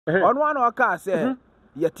On one oka say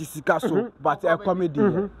yetisika so but a comedy.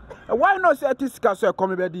 Why not say yetisika so a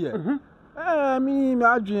comedy? Me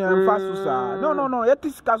adwin faso sa. No,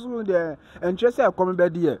 yetisika so there and just say a comedy.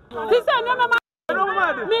 This is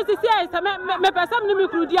me to say me person ni me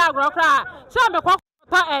krudi agro kra. Sha me kwa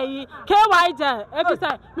KY je every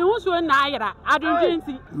say me hu so na ayra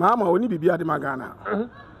adwinti. Mama oni bibia de magana.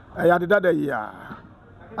 Ya de dada ya.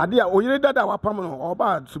 Ade a oyire dada wapam no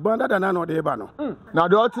oba suban dada na no de ba no. Na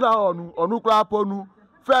de otira onu kra ponu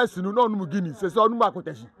first no no mu gini se onu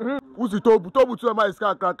makotashi. Usu tobu tu ma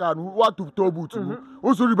iska kraka no what to tobu tu.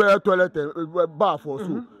 Usu ribe toilet bar for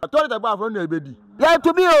so. Toilet bar for na ebedi. Ya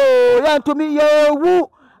to me yewu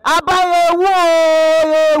abayewu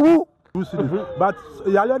yewu. But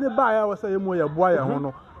ya ne ba ya wasa yemu ya boa ya ho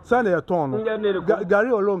no. Say na ton no. Gary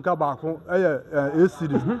olonka ba ko 8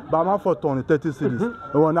 series. Ba ma for ton 30 series. E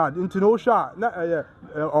wona nti no sha na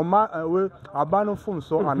oma we abano phone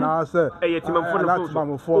so ana say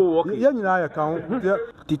timam phone ye nyina ya ka ho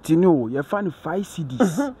titino ye fan 5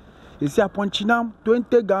 cedis. You see aponchinam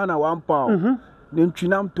 20 Ghana 1 pound. Then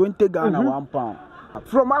trinam 20 Ghana 1 pound.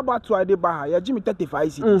 From about to Adebaha, ya Jimmy 35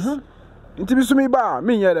 cedis. Nti bi so mi ba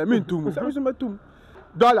me yere me ntum. Say so metum.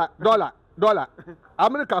 Dollar.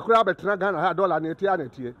 America kura betra Ghana ha dollar na etia na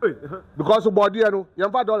etie. Because body no,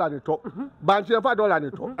 yemfa dollar ni to. Bank yemfa dollar ni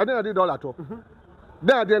to. Ade na di dollar to.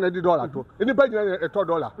 Na di dollar to. Any page na to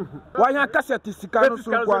dollar. Why ya cassette sika no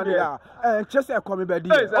so kwa ya. Chese e come be di.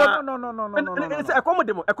 Oh no. It's a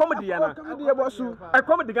comedy ya na. Comedy e bosu. A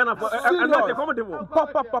comedy Ghana for not a comedy mo.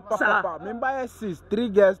 Papa. Me buy 6, 3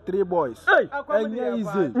 girls, 3 boys. Enye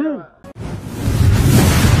easy.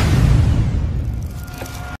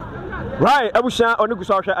 Right, Abusha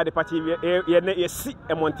onigusa hwe ade party ye si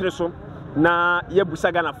emontre so na ye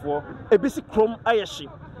busa Ghana for ebisi krom ayehye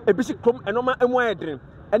ebisi krom enoma emu ayedren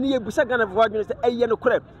ene ye busa Ghana for adwene se eye no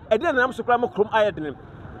korem ede na nam so kram krom ayedren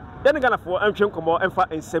ye Ghana for antwe nkomo emfa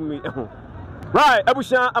ensemi eho. Right,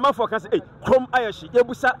 Abusha amafo kan se krom ayehye ye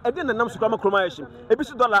busa ede na nam so kram krom ayehye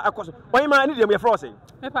ebisi dollar akoso oyima ne de me fro se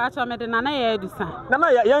Me pa acho me de nana ye edusa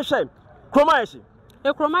nana ye nhwe krom ayehye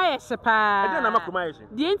Ekroma yeshe pa. Ede na makroma yeshe.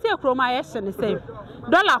 Die nti ekroma yeshe ne same.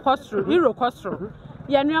 Dollar cost euro cost.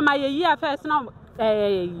 Ye nuoma ye yi afes na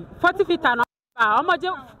 40 feet na omoje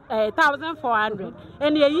 1400.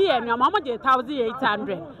 And ye yi nuoma omoje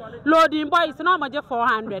 1800. Loading boys na omoje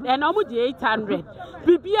 400 and omoje 800.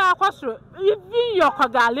 Bibia cost even your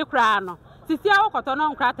kogali kra no. Sisi a wokoto no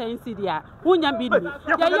nkra 10 cedi a. Wunya bi ni.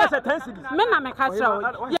 Ye me na me ka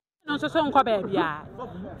kira so nko ba bia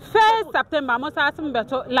 1st September mo sa asim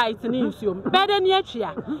beto light ni nsuom bede ni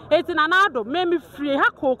atwia eti na Addo me free ha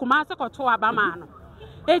kokuma se koto aba ma no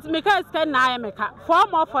eti me ka scan na me ka for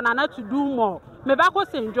more for nana to do more me ba ko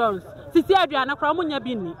St. John's sisi aduane kra mo nya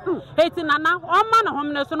bi ni eti nana o ma na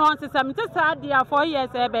hom ne so no nsesam te sa dia 4 years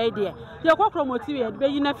e be de ye kokro motive be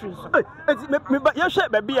yi na free so eti me ye hwe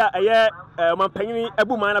ba bia eye manpanyin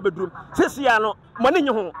abuma na bedrum sisi ya no mo ne nye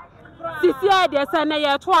ho Sisi ade se na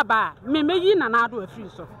ye to aba me meyi na Addo afiri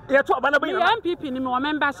so ye to aba na be na MPP ni me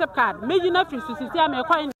membership card meyi na afiri so sisi a me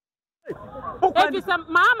coin e fi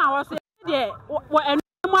mama wo so de wo enu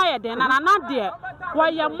aye de na de wo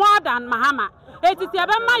ye more than mahama etiti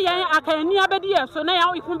ebe ma yen akani abedi ye so na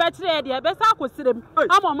ya ikun be kire de ebe sa akosirem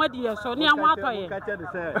amomodi ye so na ya ho atoye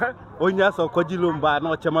onya so kogilomba na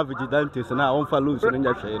ochema vigilantes na onfa loans no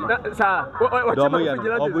nya hwe no sa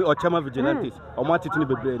ochema vigilantes omo atitini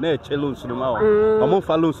bebre na eche loans no ma omo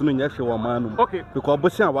fa loans no nya hwe wo ma no because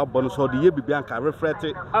obosi a wabo no so de ye bibia nka reflect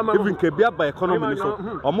even ke bia ba economy so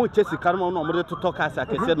omo che sika no omo de toto ka sa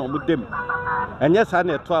kese na omo dem enya sa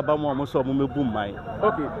na eto aba mo omo so omo mebu mai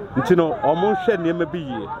ntino omo name be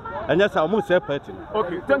ye and yes I almost say party.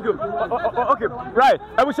 Okay, thank you. Okay, right.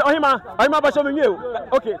 I will say ohima ba so me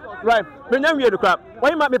okay, right. Me nyam wie de crap.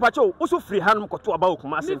 Ohima me pacho also free hanum koto aba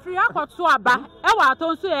okuma se. Me free akoto aba e wa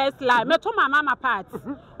aton so e slide me to mama part.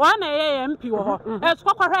 One na ye MP wo ho. E to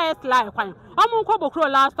kokore e slide kwan. Omo nko bokro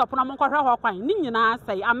last stop na mo nkɔhwɛ ho kwan. Ni nyina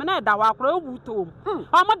asai amena da wa kro obuto.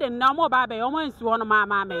 Omo de na omo ba ba omo nsi wo no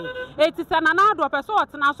mama me. Eti se na Addo person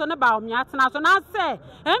otena so ne ba omi atena so na se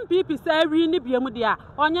MPP say ri ni biemu dia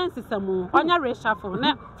onye nsisamu onye reshuffle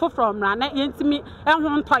ne from na yentimi ehwo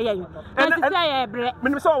ntoyen enti say ye bre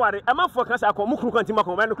me so ware amafo kan say akọ mukuru kan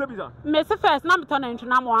timako me no kra biza me se first na beto na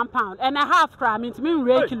ntuna mo 1 pound and a half kra me ntimi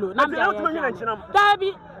nwe kilo na me da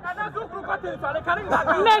bi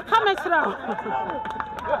me kamesra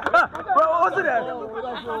what's it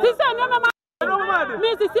this say no mama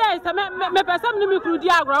me say me person ni mikuru di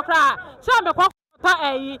agro kra say me pa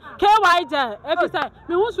KY je e fi say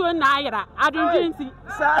me hu so na ayira adwinti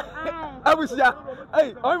sa abusia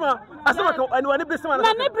Hey, Oima, Asama, and when it be some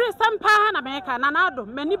many brisam pa na America, Nanado,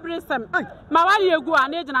 many brisam. Mawali go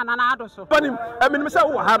an agent and Nanado so. I mean, Mr.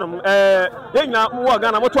 Hadam, Yana,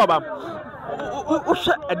 Wagana, Motoba.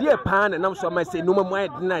 Usha, a dear pan, and I'm so I say, no more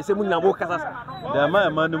than I say, Muna Wokas. The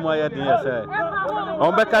man, Manumaya, dear, say.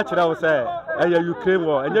 On back at you, say, and Ukraine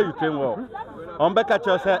war, and Ukraine war. On back at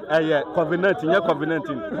you, say, covenanting, you're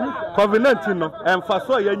covenanting. Covenanting, and for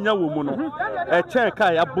so young woman, a chair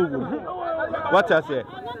kai abu. What I say,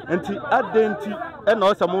 and the identity and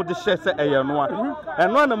also more the share say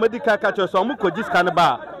and one medical catcher, so I'm going to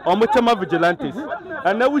Canaba, or Muchama vigilantes,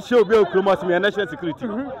 and now we shall be a criminal national security.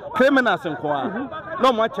 Criminals and Kwa,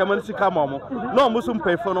 no much Amansica Momo, no Muslim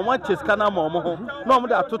pay for no much is Canamo, no more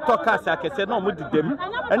to talk as I can say no more to them,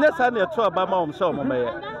 and yes, I need to Obama on some may.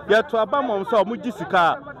 Yet to Obama on some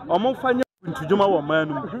Mujisica, or Monfania. To Juma or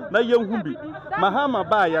Manum, na young Humbi, Mahama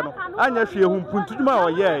Bayano, Anya Shia Hum Puntuma or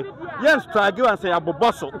ye, yes, try you and say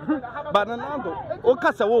Abobosso. But Nando,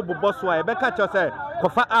 Ocasa Wobo Bosso, I bet catch us say,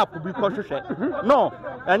 Kofa up will be cautious. No,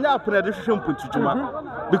 and now put addition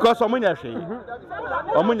Puntuma because Omunashi,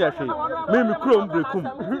 Mimi Chrome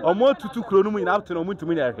Brecum, or more to 2 cronum in afternoon to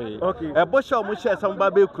me. Okay, a bush of Musha, some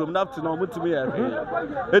baby crum afternoon to me.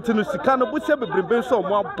 It's in Sicano Busha, bring so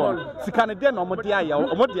more ball, Sicana den or Modia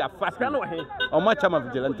or Modia fast. On my chama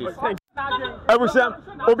vigilantes. I was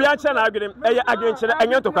Obiachan arguing against a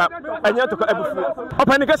Yantoka, and Yantoka Ebu.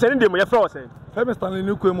 Open the send him your frost. Famous Stanley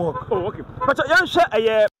Nuquemo. Oh, okay. But a young share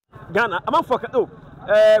a Ghana, among for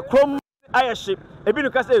Chrome Ayaship, a bit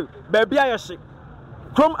of Castle, baby Ayaship,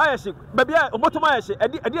 Chrome Ayaship, baby, bottom Ayaship, I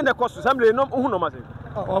didn't cost assembly no Unomatic.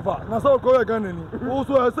 Oh, Nassau Korean,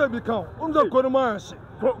 also I said become under Koremas.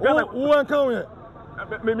 Who won't come here?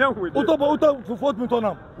 Utoba for 4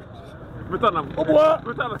 Mutonam.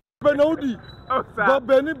 Benodi,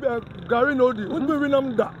 Benny Gary Nodi, who do we know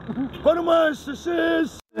that? Koreman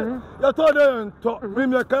says, you told them,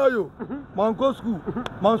 Mimia Kayo, Manco School,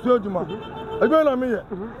 Mansujuma. I go on me,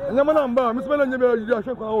 and the man, Miss Melanie, you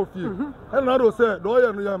should go off you. And I said,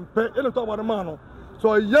 Lawyer, and pay any top of the man.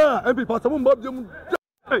 So, yeah, and people, some Bob Jim.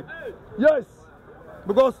 Yes,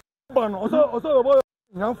 because also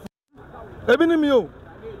about Ebony Mew.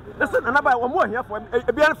 Listen, and about one more here for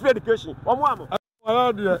a beer free education. One more.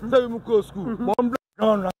 I say, school.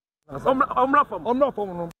 I'm not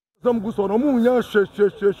from some good on a moon. Yes,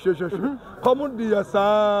 come on, dear,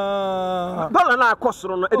 sir. Dollar cost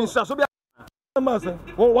on any Sasobia.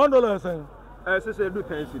 $1 saying.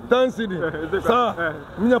 10 city. Sir,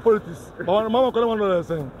 Mina politics. Mamma $1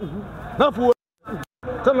 saying. Not for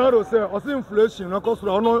Tanado say, or see inflation, no cost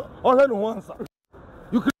or no, or once.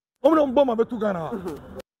 You could only bomb a 2 Ghana.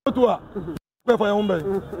 For your own bay.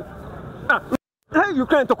 Hey, you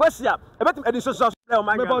can't question. I bet Edison sauce. You can't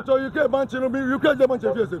bunch of you can't bunch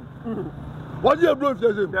of him. What do you brought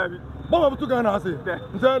him? Bomb of 2 Ghana. Then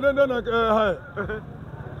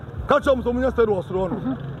catch up some yesterday was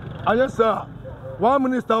thrown. I just sir, 1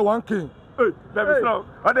 minister, 1 king. Hey, that is so.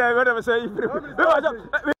 What did I ever say?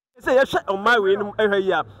 Say, I shut on my way every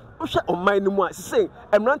year. Shut on my new one. Say,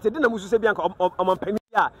 I'm not didn't know say Bianca on penny.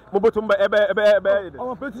 Mobotumba ebe.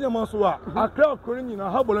 I'm petty Masua. A crowd calling in a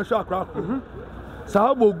harbor and shark crack.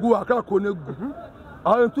 Sahabo go a crack on a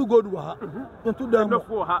I am too good into them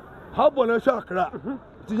for her. Harbor and shark crack.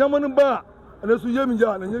 The Yaman bar and as we yam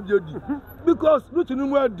yarn and yet because looking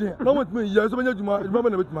in where dear, no with me, yes, when you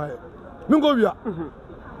remember with my Mingovia.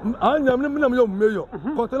 I am your mayor,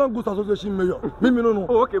 Continental Goods Association mayor. Mimino.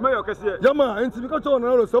 Okay, Mayor Cassia. Yama, and because on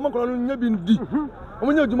another someone calling you been deep.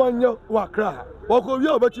 When you demand your cry, walk over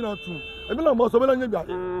your betting too. I mean, I'm also when you got.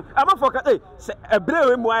 I'm a fucker, a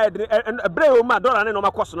brave wide and a brave my daughter and my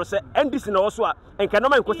question, say, and this in also, and cannot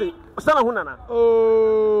make say, Sana Hunana.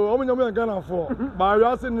 Oh, I'm going to Ghana for. By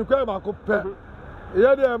asking you care about Copper.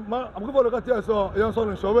 Yeah, I'm going to look at you, so your son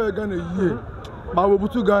is over again a year. But we'll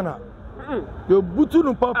to Ghana. You butu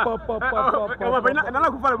no papa. And I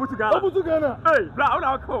go for butu Ghana. Butu Ghana. Hey, bla,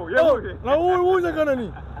 how call? Yeah, okay. Now who you Ghana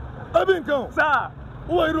ni? I been come. Sir.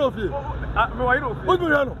 Who are you of you? Me why you? What do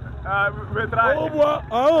you know? Me try. Oh boy.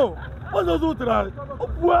 Oh. What do you try? Oh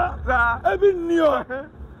boy. Sir. I been near.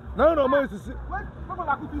 No, my sister.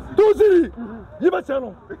 Tu city. You bet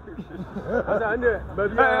channel. Hey,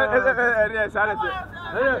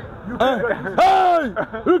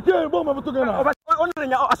 you can't bomb butu Ghana.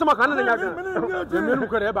 Asama kana na ngaje menu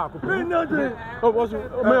kare ba ko o bosu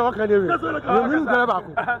me o kan dewe menu kare ba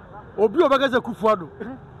ko obi obagaze kufuado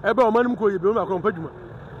ebe o manum ko yebe o ma ko mpadwuma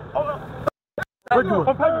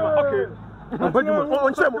okay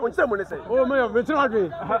on chemo ne say oh me try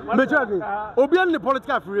adwen obi an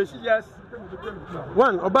political affiliation yes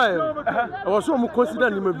one obaye I was so consider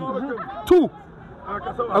ni ma bi two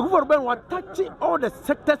Akufo Ben was touching all the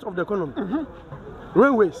sectors of the economy.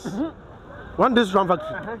 Railways. One this drum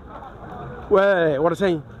factory. Well, what I'm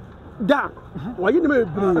saying? Da. Why you never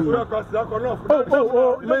mayor.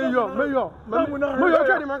 Mayor, Mayor,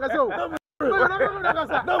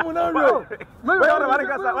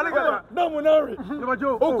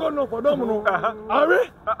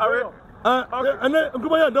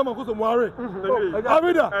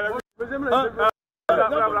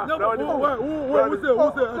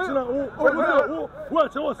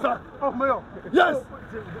 yes.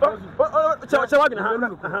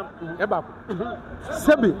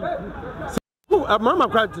 Mama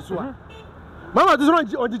cried this one. Mama this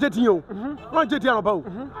one on the jetio. One jetio about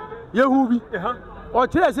Yehubi. Or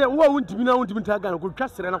tell us, won't be known to be taken and could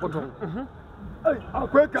trust and Nakoton.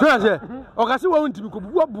 Or I see one to be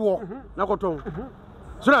war, Nakoton.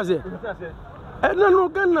 So I say, and no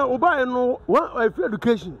Ghana or buy no one for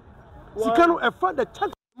education. She cannot afford the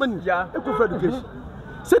tax money for education.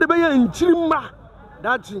 Say the bayer in Chima.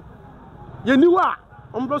 That's it. You knew what?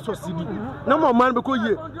 I'm not so silly. No more man because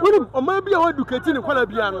you, or maybe I educating in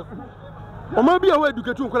Colabiano. Or maybe I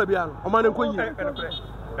educating in Colabiano, or man and education.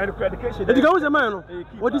 And goes a man.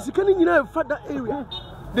 What is coming in a further area?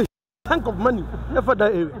 The tank of money for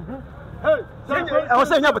that area. I was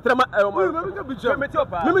saying, but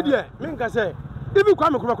Minka say, if you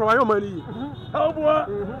come across your money,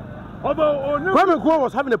 Kwame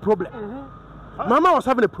was having a problem. Mama was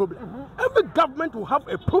having a problem. Every government will have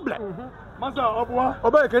a problem. Master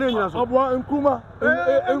Oba Canadians, Oba and Kuma,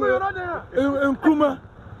 and Kuma,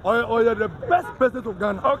 or you're the best president of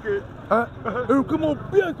Ghana. Okay. And Kuma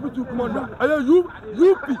be to commander. I you,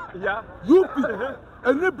 UP,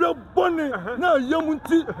 and liberal bonnet. Now,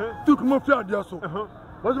 Yamunti took Mafia Diaso.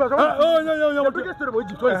 Oh, yeah.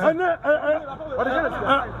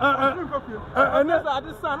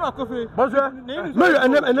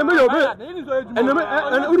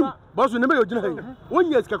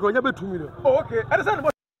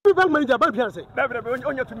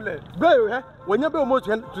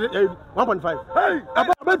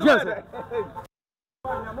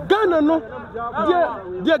 Ghana no,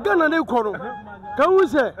 yeah, Ghana no koro. Can we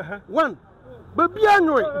say one? But be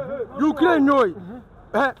annoyed, Ukraine noy.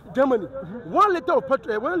 Germany, 1 liter of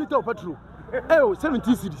petrol,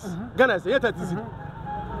 70 cities. Ghana say 30 cities.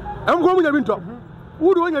 I'm going to be top.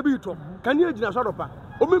 Who do you be top? Can you imagine a sort of pack?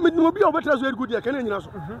 Or maybe no be over very good. Can you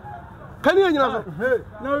imagine? Can you imagine?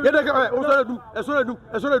 I saw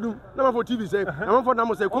do. Number for TV say, I'm for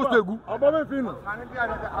number say, cost to go.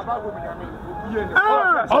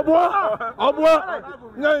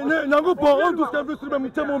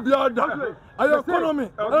 Economy.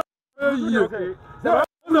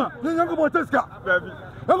 No,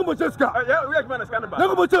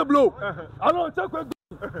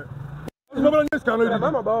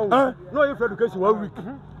 education 1 week.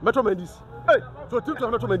 Metro Mendes. So 2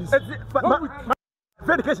 Metro Mendes.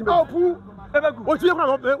 Education. What you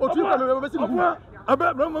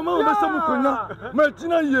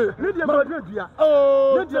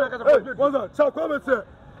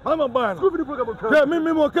I'm a man. Yeah, me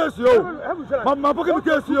more case yo. My pocket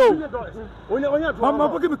case yo. My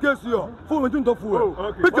pocket case yo. Full with the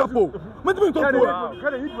fool. Pick up. What do you talk about?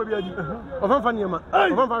 Can you eat baby? Of Fanny ma.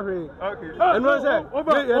 Of Fanny. Okay. And what say? I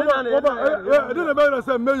didn't about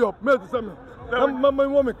say mayor, mayor some. My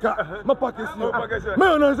woman cat. My pocket yo.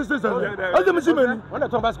 Mayor no sister. I don't see many. When I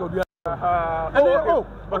talk basketball.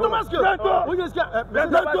 What the mask? We just got and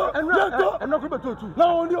not too.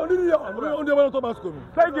 No, only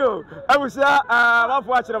thank you. I was one for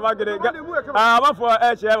watching about getting one for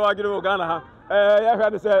Ghana. I had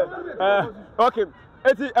to say, okay,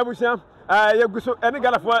 Eti Abusham, you any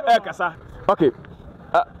Ghana for Kasa. Okay,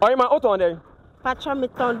 I'm my auto on there.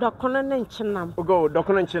 Pachamiton, Document Chinam. Go,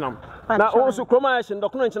 Document Chinam. Now also, Cromation,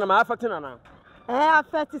 Document Chinam, affecting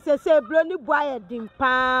affect say, Brony boy,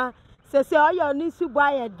 dimpa. Say all your niece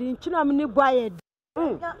boy, Dinchinam ni boy.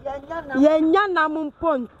 Yanya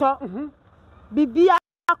Namumponto. Bibia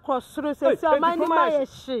across through say, my name is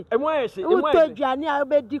she. And why is she? Utojani, I'll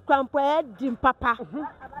be decampoed, dim papa.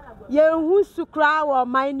 Ye who sukra or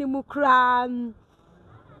my nimukran.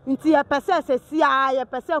 Inti ya pese se siya ya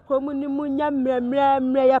pese komuni munya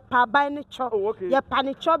mre ya pa ni cho ya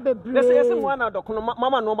pani cho bebre ese mwana dokono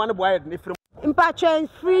mama no mane boy ni free mpacho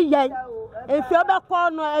free yen efi obekọ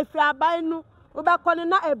no efi aban no obekọ no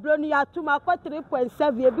na ebro no ya tuma ko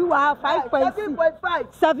 3.7 ebi wa 5.6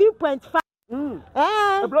 7.5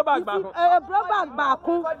 ebro bag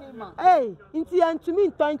baako inti ya ntumi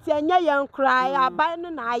ntonti enya yen krai aban no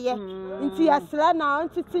na aye inti ya sele na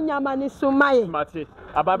ntiti nyama ni so maye mate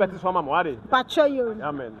ababeti so mama wade pacho yo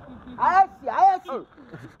amen ayesi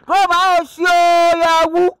Krom ayesi o ya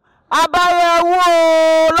wu abaye wu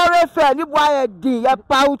lore fe ni bua ye din ye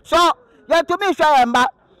pa ucho ye to mi hwa ye mba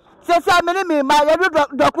sese amini mi ma ye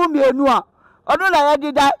dokru mienu a onu na ye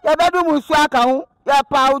dida ye bedu musu aka hu ye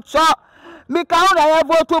pa ucho mi ka hu na ye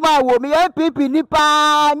vote ma wo mi ye pipi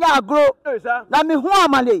nipa nya agro na mi hu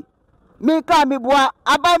amale mi ka mi bua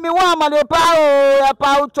aba mi hu amale pa o ye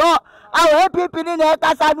pa ucho awo pipi ni na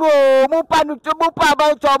kasa nu o mu pa nu tu mu pa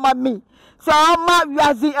ba cho ma mi so ma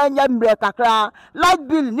wiazi enya mbre kakra light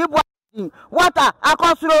bill ni bua water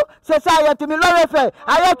akosuro sese ye to mi lore fe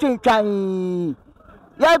aye twintwan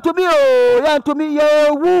ye to mi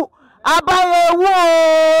yewu abaye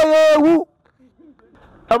yewu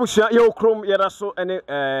abusia ye okrom ye raso ene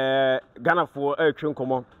Ghanafo atwe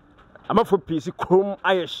nkomo amafo pisi krom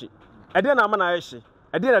ayeshi ede na ama na ayeshi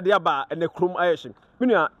ede na de aba ene krom ayeshi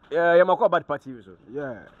minua ye makọ bad party so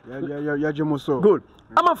yeah jemuso good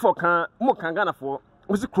amafo kan mo kan Ghanafo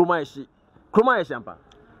musi krom ayeshi ampa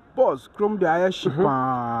boss krom de ayeshi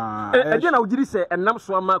pa ede na ujiri se enam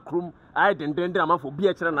so ama krom aye denden amafo obi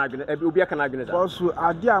a kire na adwene obi aka na adwene sa boss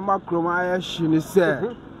ade ama krom ayeshi ni se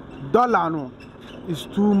dollar no is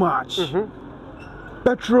too much.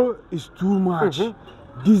 Petrol is too much.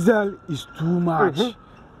 Diesel is too much.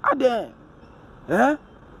 Ade,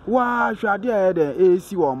 wa shade de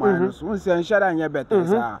AC wo man so nse nshara nya better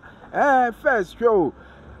sa. First show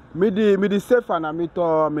me di safe na me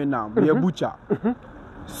to me na me butcher.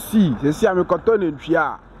 See, see am koto ne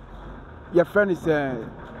ntwia. Your friend is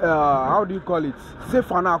how do you call it?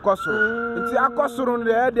 Safe na akosoro. Nti akosoro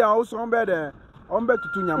no de also on be de on be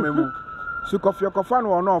tutu nyamemu. So kofa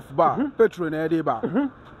no on off ba petrol na ede ba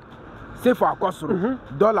say for akosoro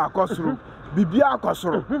dollar akosoro bibia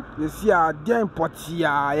akosoro ye si a dey import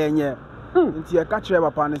ya yenye nti e ka kire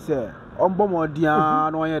papa ne say on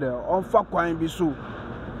bomodian no ye de on fa kwan bi so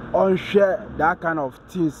on share that kind of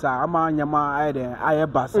things ama nyama aye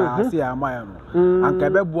basa say ama no anka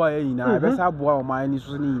be boa ye nyina be sa boa o man ni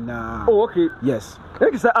so ni nyina oh okay yes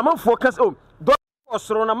like say am focus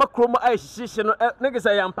osoro na makrom ayehye no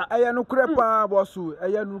negesa yampa eye no kure pa bosu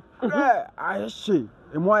eye no kure ayehye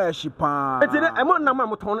emu ayehye pa etine emu na ma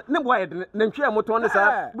moton ne boa ye de na ntwe moton ne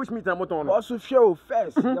sa bushmeat na moton no bosu hwe o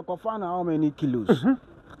first ye kofa na how many kilos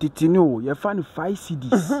titinu ye fa no 5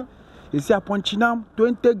 cedis you see upon chinam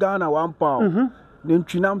 20 Ghana 1 pound then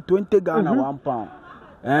chinam 20 Ghana 1 pound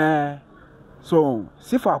so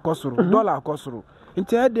sifa akosoro dollar akosoro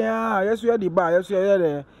nti e de yesu ye di ba yesu ye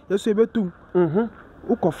de yesu e betum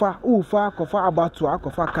ukofa abatu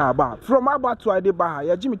akofa ka ba from abatu ade ba ha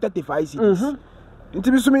ya jimi 35 cedis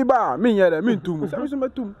nti bisumi ba me nyere me ntum se bisumi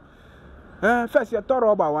tum first ya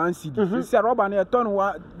toro ba 1 cedi se roba na ya ton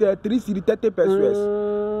 3 cedi 30 pesos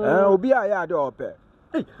obi a ya de ope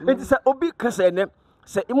nti se obi kase ne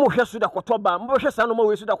se imo hwe so da kotoba mbo hwe sa no mo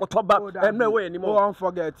we so da kotoba emre we ni mo don't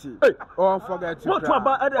forget mo to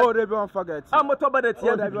ba they don't forget mo to ba that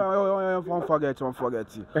ya don't forget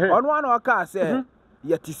on one oka say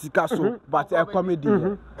yetisika so but a comedy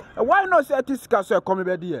why not say yetisika so a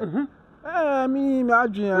comedy me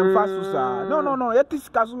adwin faso sa no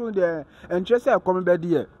yetisika so de interest a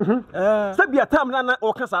comedy say bia time na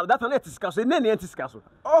o kan sa that na yetisika so ne yetisika so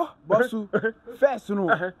oh bossu first no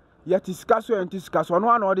yetisika so no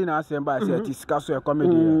one ordinary assemble say yetisika so a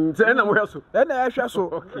comedy say na mo hwe so na hwe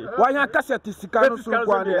so why yan kase yetisika no so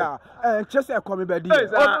kwa dia interest a comedy no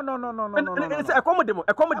it's a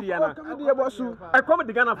comedy ya na comedy bossu a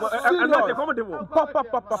comedy Ghana for a comedy mo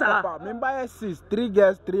papa me buy 6 3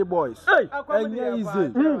 girls 3 boys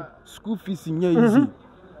easy school fees easy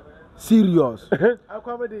serious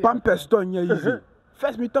pampers to easy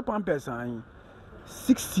first me top pampers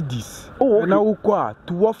 6 cedis and now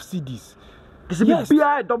 12 cedis yes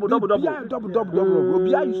double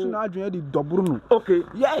obi you should not drink the double no okay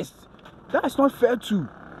yes that's not fair too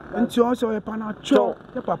until also e pana cho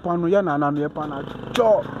ye papa no ye nana no ye pana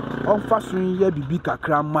cho on fasun ye bibi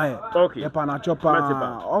kakra man okay ye pana cho pa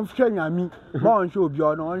on hwe nyami ma on hwe obi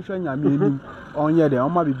on hwe nyami enim on ye de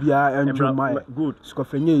on ma bibia enjo man good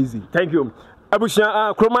skofenye easy thank you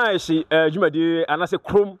abusia kroma eshi djumadi anase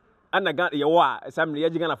krom anaga ye wa sam ye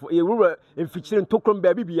jiga na fo ye wura emfichire ntokrom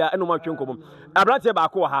ba bibia eno ma twenkom abrante ba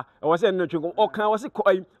ko ha wo se eno twenkom o kan wo se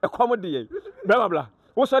ekom de ye bla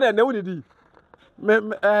wo so de na woni di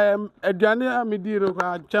aduane amediro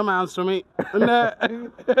kwa chama ansome na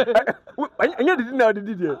anya didi na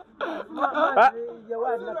didi die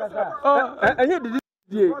anya didi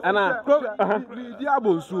die ana di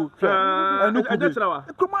abonsu enu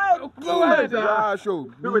kuma show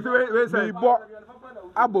we say bo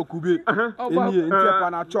abokube eni nti pa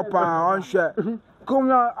na chopa on hwe Come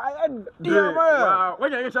here, I dear man.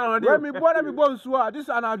 When you shall Let me born me born so this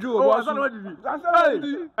an aju. Oh, I don't know what it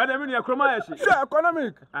is. And I mean, you're chroma. Sure,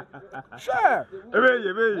 economic. Sure.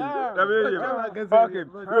 Okay.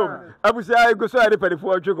 I will say I go so I depend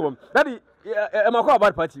for a joke. Daddy, I'm a call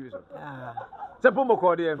about party. Simple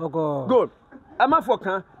Mocordia. Good. I'm a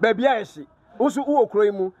foca, baby. I see. Also, who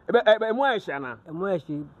crime, a moishana. A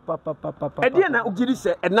moishi, papa. I didn't know you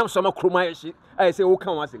said, and now some chroma. I say, who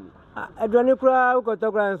come was in. I don't cry, got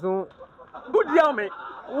a grandson. Good young me.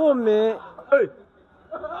 Oh, me.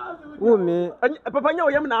 Me. Papa, you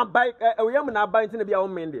am now bike, we am now biting to be our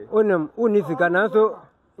Monday. Unum, Unifica, so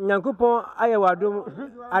Yankupon, Iowa,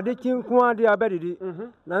 I did think one day I bet it.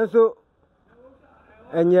 Nanso,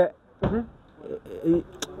 and yet.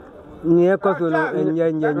 Near Cosola and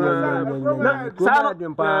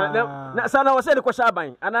Sana was said a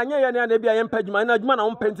question, and I knew an Abia and Pegman, and man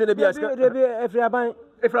on painting the Bias. If you're buying,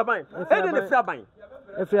 if you're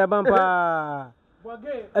buying,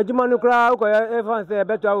 a Jumano crowd, everyone say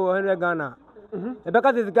better 100 Ghana.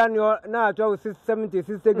 Because it's Ghana now 70,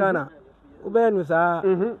 60 Ghana. Uben, sir,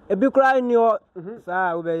 a big cry in your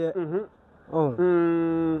sir, obey. Oh.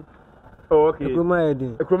 Okay. Right,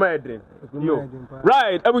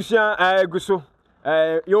 Abusia, Gusso,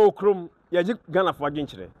 your crum, Yajik Ghana for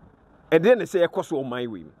Ginchre. And then they say a cost of my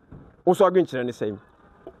way. Also, Ginchre the same.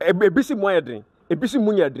 A busy moyadrin, a busy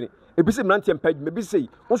munyadrin, a busy Nantian peg, maybe say,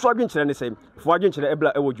 also Ginchre the same. For Ginchre,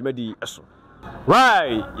 Ebla, Ewo Jumedi.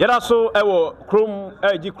 Right, yet so Ewo, Crum,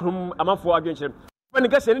 Jicrum, a month for Ginchre. When you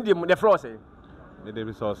get any the frost, the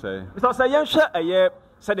Davis also say, because I am sure a year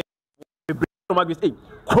said.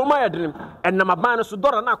 Chroma dream and Namabana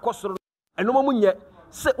Sudora na cost and no one yet.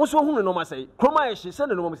 What's who no say? Chroma she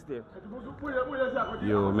sent no mistake.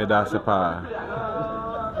 You made us a pa.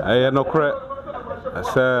 I no credit. I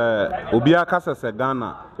say, Ubia Casa said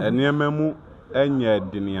Ghana, and near Memu, and yet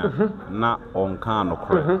Dinia, not on can of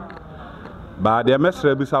credit. But there must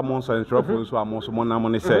be some monster and truffles who are most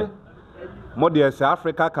money say. Modias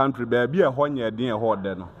Africa country, baby, a honey, dear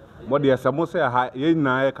Horden. Modi asamo say ha ye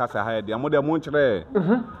na e kasa ha de amode mo nkyere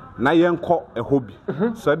na ye nko e hobi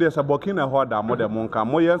so de se Burkina ho da amode mo nka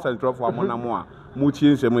mo ye nsantrofo amonamo a mo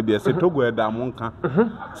tie nsem de se Togo e da mo nka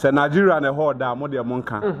se Nigeria na ho da amode mo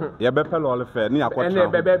nka ye be pele ole fe ni akotra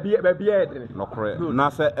be no kore na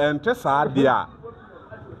se ente sa de a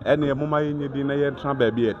ene mo mayi ni di na ye tra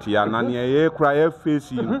ba bi etia na ne ye kura ye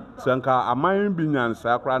face se nka aman bi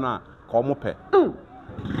nyansa kura na ko mo pe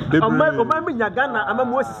Ghana, I'm a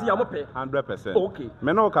Moses, 100%. Okay.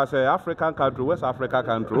 Menoka say African country, West Africa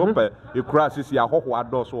country, open you cross is ya hoko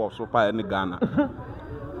adoso of super in Ghana.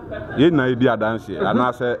 You know, idea dance, and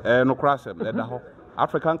I say, no cross him, let the whole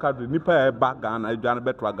African country, Nipa back Ghana, Ghana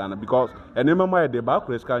better Ghana, because any member the back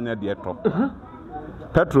race can ya dear top.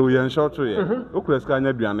 Petrol and short to you, Ukras can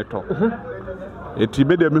ya be on the top. It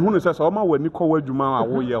made me who says, oh, my, when you call Juma,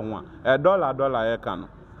 $1 a can.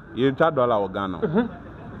 You $1 or Ghana.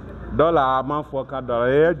 Dollar amount for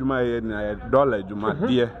 $1 $1 Juma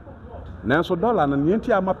dear. Nanso dollar and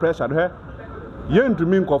yenti ama pressure here. Yen to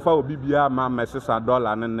mean kofa obi bia ma mesesa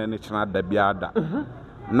dollar ne ne china da bia da.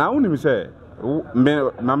 Na unim say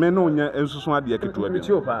ma me no nya ensusu ade aketo abi.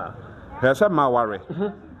 He say ma ware.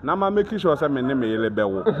 Na ma make sure say me ne me yele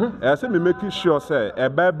bewo. E say me make sure say e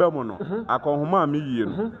ba mo no akonhoma me yie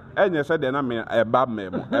no. Enye say de na me e ba me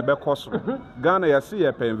mo e be koso. Ghana ya see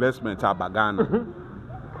e investment aba Ghana.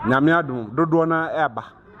 Nyame adum dodo na eba.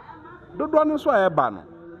 Dodo no so eba no.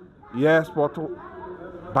 Yes, porto,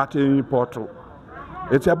 but in porto.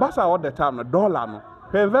 It's a bassa all the time, a dollar no.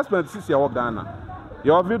 Pay investment is your Ghana.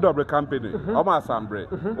 Your VW company, Oma Sambre,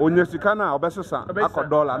 Onyesicana, Obessa,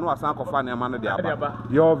 $1 no asan ko fa na man de aba.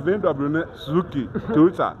 Your VW Suzuki,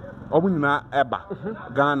 Toyota, Omuna Eba,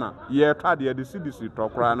 Ghana, ye trade the CDC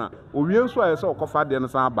Tokrana. Owie so e so ko fa de no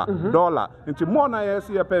san ba dollar. Nti more na ye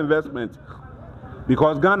see pay investment.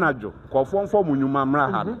 Because Ghana jo, ko form nyuma mra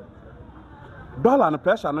ha. Dollar and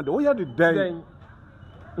pressure no dey the day.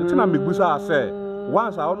 It's na me gusa say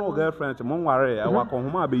once I no girlfriend mo ware e wa ko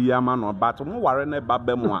homa be yama no but mo ware na ba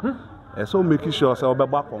ba mu a so make sure say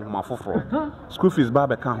obeba ko homa foforo school fees ba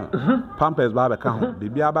be ka ho pampers ba be ka ho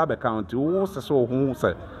bibia ba be ka ho ti wo se so ho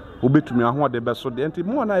se obetumi aho de be so de enti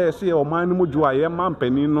mo na ye se o man no ju aye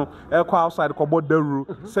mampani no e ko outside ko bodaru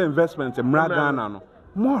say investment mra Ghana no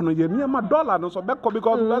mo no ye niam dollar no so be ko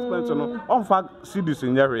because investment no on fa CDs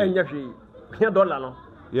nyere $1 no.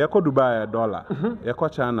 Ye ko Dubai $1. Ye ko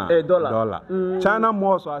China $1. China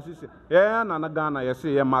more so asisi. Ye na Ghana ye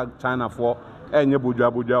say ye ma China for enye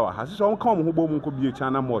bujwa wa. Asisi on come ho bom ko bi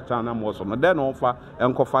China more so. No den on fa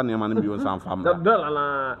enko fa ne ma no bi on san fa. $1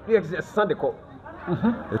 na ye $100 ko.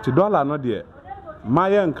 $1 no de.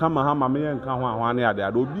 mayen ka mahama mayen ka ho ahwane ade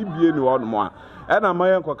ade obi bie ni wono mo a na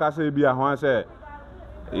mayen ko kasa bi ahwan se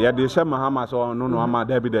ye de hye mahama so no ama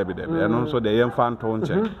dabi eno so de yemfa nto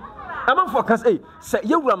nche amanfo kasa se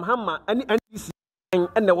yewura mahama ani NDC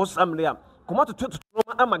ene wo samle am komato tutu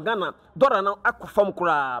ama Ghana dollar na akofam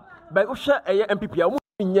kura ba wo hye eye MPP a wo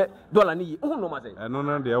nye dollar ni hu no ma say eno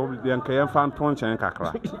no de nka yemfa nto nche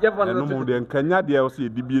kakra eno mo de nka nya de o se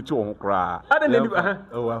dibie ti ho kura ade na ni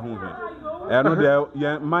o wa hu eno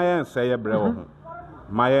de mayen se ye bre wo ho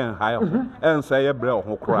mayen ha ho ense ye bre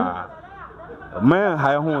ho kura man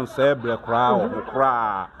high home say bre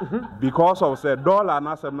kra because of say dollar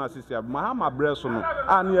na sem na sisi mahama bre so no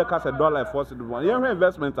an ye ka say dollar force the one ye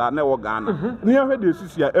investment na wo Ghana ni ye de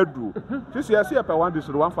sisi edu sisi ya se pe 1 dis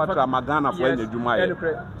 1 factor ma Ghana for nya djuma ye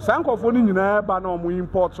sankofo ni nyina e ba na omo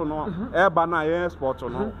import no e ba na ye export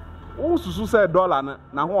no o susu say dollar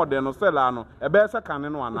na ho de no sell no e be se kan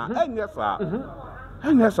no ana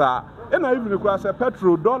enye sa ena even kura say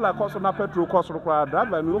petrol dollar cost na petrol cost kura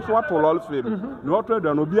driver no so ato lol fame no trade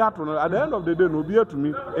no bi ato no at the end of the day no bi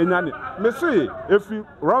atumi enya ne me say efi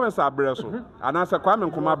Robinson abreso ana say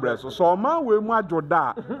Kwame Nkrumah abreso so man we mu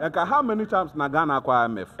ajoda enka how many times na Ghana kwa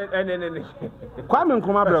IMF Kwame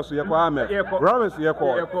Nkrumah abreso ye kwa IMF Robinson ye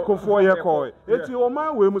kwa Kofo ye kwa eti o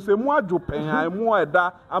man we mu say mu ajo pen mu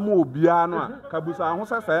eda ama obia no a kabusa ho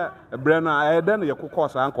say bre na eda na ye kokọ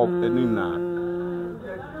sa anko enina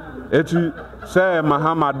eti say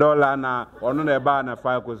mahama dollar na ono na eba na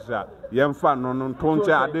fa kosia yemfa no ntonche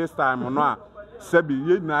at this time no a sebi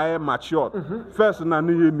ye na e mature first na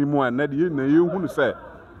no ye nimu a na ye na ye hunu say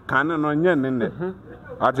kan no nye ne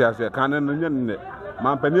ati ase kan no nye ne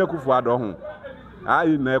mampani akufu ado ho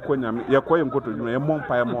ayi na ekonyam ye koye nkoto dwuma ye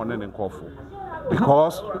mompa ye mo ne nkofo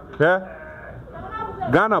because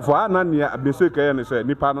Ghana for anania beseke ye ne say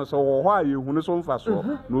nipa no so wo ho a ye hunu so mfa so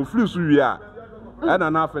na ofiri so wi a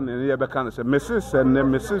ana na afa ne ye be kan se Mrs. ne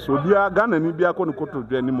Mrs. obia Ghana ni bia ko ne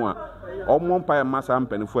kotodwa ni mu a omo mpa e masa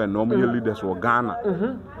mpanifo e na omo ye leaders wo Ghana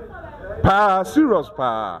pa serious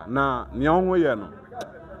pa na ne onwo ye no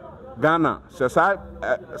Ghana se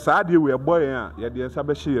sa de we boy a ye de sa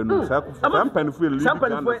be hye no sa mpanifo leader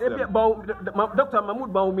Ghana Dr.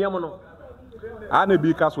 Mahmoud Bawumia mo no ana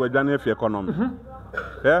bi kaso adwane afi economy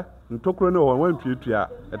ntokro no won tuatua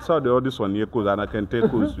et so the odis on ye koza na kente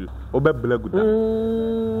kozu obebla guda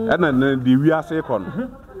ena na di wiase kon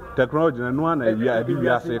technology na no ana di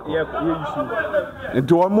wiase kon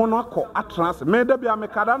nti won mo no akọ atrans me da bia me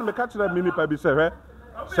kada na me ka kire mini pa bi se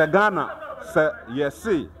Ghana se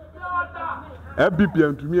yesi ABP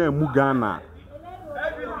antumi amu Ghana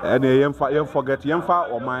ena yem forget yemfa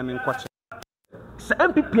o man nkwache se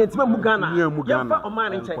MPP antumi amu Ghana yemfa o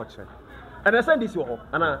man nkwache and I send this you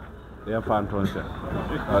ana ye fan tonse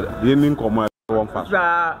ye nin komo won fa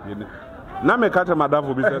na me kata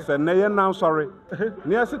madavo bi se na ye nan sorry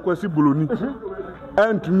na ye se kwasi buloni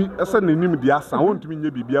antumi ese na nim di asa wontumi nye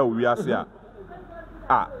bibia wo wiase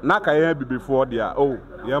a na ka ye before dia oh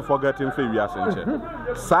ye forgetting fe wiase nche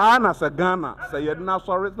sa na se Ghana se ye na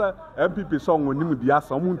sorry se MPP song wonim di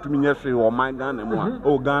asa wontumi nye hwe wo man Ghana mu a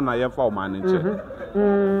oh Ghana ye fa wo man nche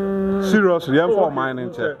seriously ye fa wo man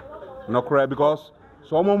nche no cry because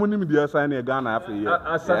so mo munim dia sign e Ghana afa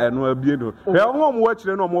ye no abie do e won mo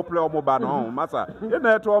wakire no mo play mo ba no masa e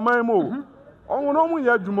na eto oman mo onwo no mo ye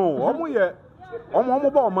adwuma o mo ye mo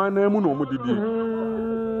ba oman na mu no mo didi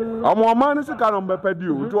oman ni sika no mbepadi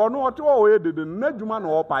o to ono ote o ye dede na adwuma na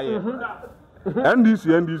o pa ye NDC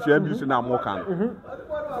na mo kan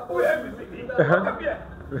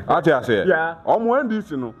ati ase omo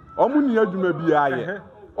NDC no omo ni adwuma bi aye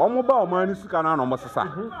omo ba oman ni sika na no mo sesa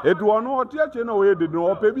edu ono otiache na oye dede no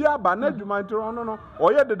ope bi aba na adwuma ntiro no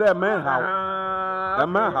oye dede e men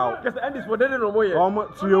how because endis for dede no mo ye omo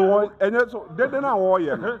ti wo enye so dede na wo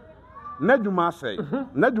ye na adwuma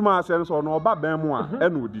ase so no oba ban mu a e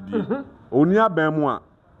na odidi oni aban mu a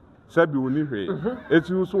sabi oni hwe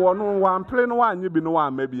eti so ono wan play no wan nye bi no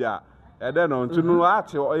wan ma bi a ede no ntinu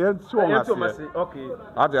ate oye nti on ase okay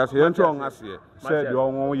ate ase ye nti on ase se de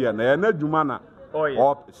onwo ye na na adwuma na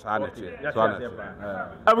up sanity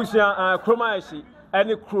abusia kroma ashi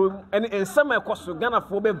any krom any ensama ekoso Ghana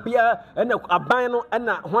fo be bia ena aban no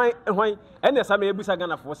ena hwan ena sama ebusa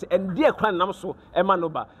Ghana fo se ende ekran nam so ema no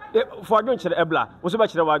ba fo adwon kire ebla wo so ba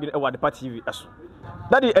kire wa adwon e wa de party TV eso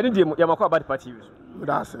daddy eni die ya makwa ba de party TV so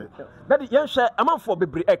that's it daddy yen hwe amanfo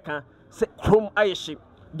bebre eka se krom ayeshi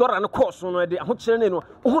dora no course no de ho kire ne no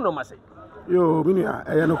ho no ma se yo binia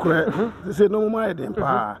e no kure se no mo ma de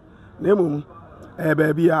pa na emum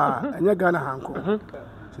baby a anya Ghana hanko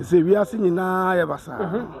se wiase nyina ya basa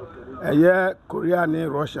Korea ne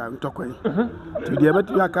Russia ntokwan to the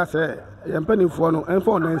betu aka say yempanifo no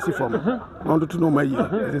enfo na nsi fom no to no mayi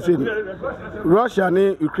say Russia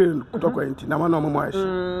ne Ukraine ntokwan nti na ma no mo ashi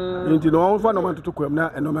nti no onfa no man to kwam na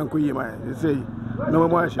eno man koyi mai say no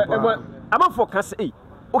mo ashi pa amafo ka say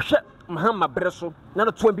ohwe mahama breso na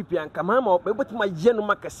no to mpp anka mahama obetima ye no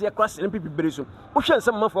makase akra mpp breso ohwe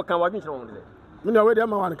nsem amafo kan wadwen kire won de me na we de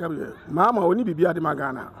ma wan ka be mahama oni bibia de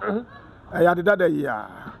magana ya de dada ya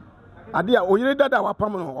ade a oyire dada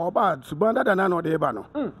wapam no oba suban dada na no de ba no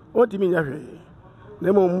o timi nya hwe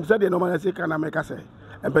na mo se de no ma se kana me ka se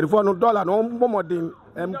emperifo no dollar no bomodin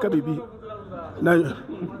ka bibi na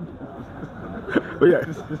oh yeah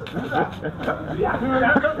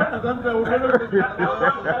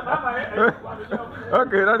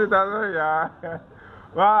okay that is yeah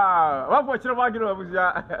wow what for chiro magiro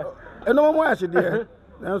abuja eno mo ya se de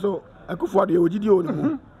na so akufo de ogidi o ni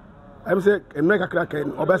mu I'm saying, America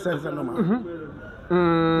cracking, or best sense, no man.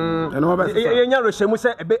 And no best. You're say,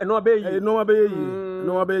 no obey, no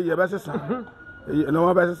obey, best.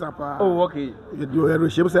 No best. Oh, okay. You do a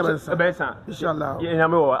regime service. Inshallah.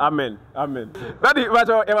 Amen. Amen. Daddy, what's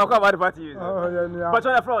your party? What's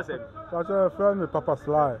your floor? What's your friend, Papa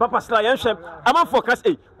Sly? Papa Sly, I'm on focus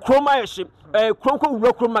a chroma ship, a chroma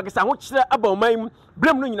rock magazine, which about my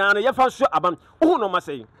blame, your first about who no must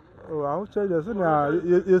say. Oh, I want to tell you,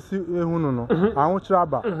 yes, no. I want to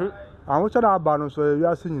aba. I want to aba no so you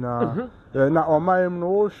are seeing na. Na o man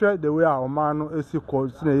no share the way our man no esi ko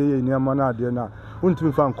na ye ni ama na de na.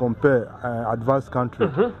 Untimi fan compare advanced country.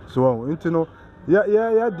 So, you know,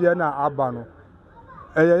 yeah de na aba no.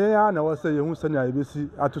 Ya na we say you hu say na ye si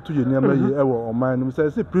atutu ye ni ama ye e wo o man no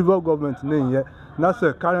say previous government na ye na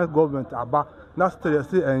say current government aba. Na stay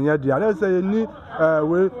say enye dia. Let's say ni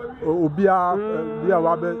we obia bia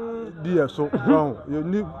wa be dear so you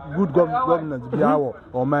need good governance be our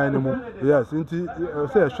or man yes inti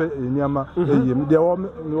say hwe enyama eyem de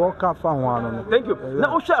wo ka fa ho ano thank you na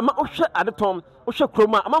ohwe adetom ohwe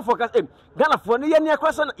kroma am focus Ghana fo ne yeni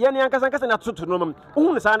akwasa yeni ankasa na tutu no mam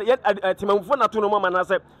ohun sa na timamfo na to no mam na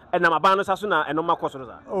say enam aba no sa so na enom akoso no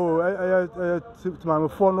sa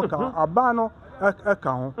timamfo no ka aba no e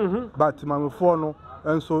ka ho but timamfo no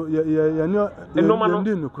and so you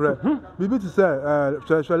no correct bibi to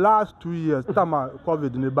say last 2 years tama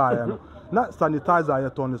covid ni ba ya no na sanitizer ya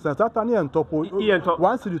ton sense that na en top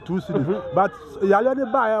 1 city 2 city but ya le ni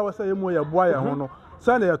ba ya we say emu ya boa ya ho no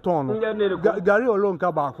say ya ton no gari olon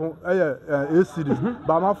ka ba ko 8 cities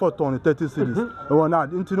ba ma for ton 30 cities e wona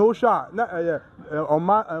nti no sha na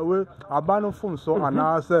oma we abano fun so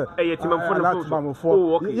ana say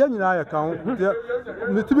timamfo ye nyina ya ka ho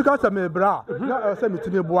ni typical say me bra na say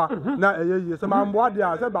mitime boa na ye say ma boa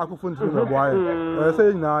dia say ba ko fun ti me boa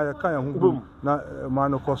say nyina ya ka ya ho na ma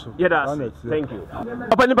no koso thank you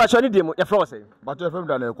papa ni ba chani dem ya flow say ba to fm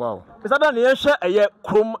da na ekwa o isa da ne ye hwe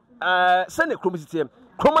krom say ne krom sitem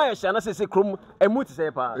kroma ya hwe na say krom emu ti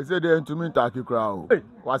say pa say dey ntumi ntaki kra o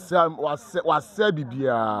wase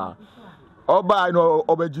bibia oba no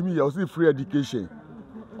obejimi ya osi free education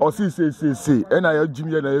osi say ena ya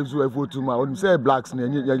jimi na yezu evotu ma on say blacks na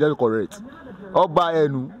ya correct oba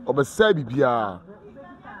enu obese bibia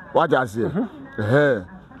waja say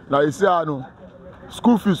na isi anu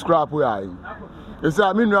school fees scrap we ai isi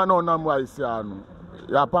aminu na onam wa isi anu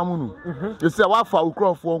ya pamunu isi wafa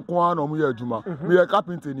ukrofo nko an omu ya adwuma me ya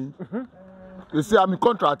carpenter ni isi ami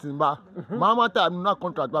contracting ba mama time na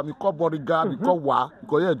contract ba me call bodyguard me call wa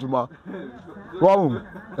ko ya adwuma wow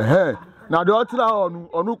na de otira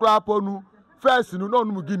onu kra ponu first no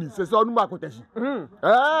onu Guinness say onu ma koteshi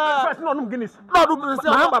first no onu Guinness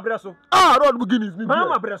mama breso no onu Guinness ni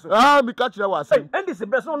mama breso mi catch that was and this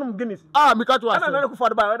breso onu Guinness mi catch was na ku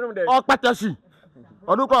for ba dem there o pateshi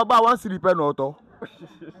onu kra ba 1 cedi pe no to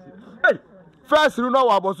first no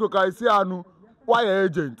wa boso kai si anu why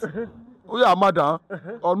agent oya madam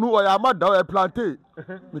onu oya madam e plantain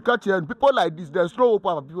mi catch people like this there's no hope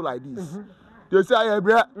for people like this. You say I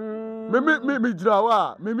bra me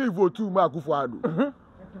jirawa me vote to ma Akufo Addo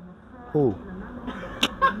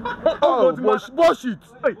bullshit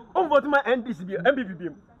on vote my NDC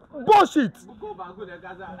MPP bullshit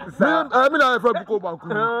me na from Buko Banku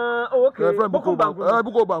okay from Buko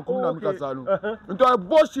Banku na mi kasalu into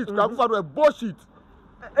bullshit Akufo Addo bullshit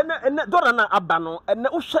and dora na abano and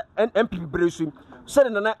o MPP bresu say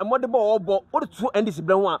na modebo obo o to NDC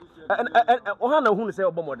bra ho o na hu say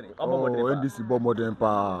obo modern NDC bo modern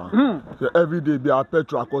pa every day be a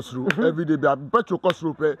petrol akosru every day be a petrol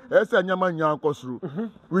kosru pe e say nyama nya akosru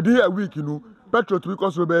within a week petrol to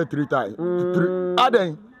kosru be 3 times 3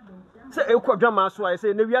 aden say e ko dwama so I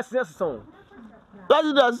say na wi asese son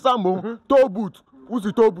that's the sambo toll booth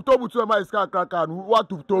usi tobu to my ska kraka no what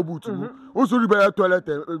to tobu to usu be toilet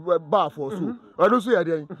bar for so eno so ye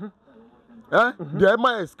den the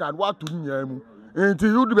my scan what to nyam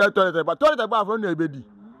until you be toilet bar for no ebedi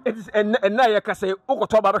it is and na ye ka say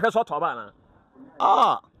ukoto ba be hwe so to ba na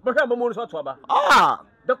be hwe mamu so to ba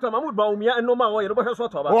Dr. Mahmoud Baumia and no man wo ye be hwe so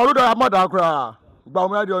to ba o do amada kra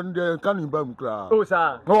Baumia de on de kan bam kra oh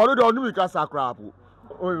sir o do on mi ka sakra po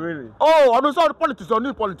oh really oh I know so politics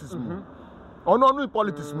on politics no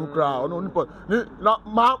politics mu kra no na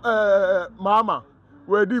mama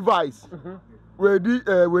we device we di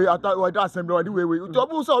we assembly we to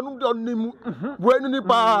bu so no de nimu we ni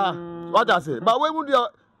pa what I say but we mu de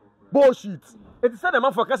bullshit it said the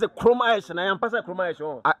man for case chrome ice na yan pass chrome ice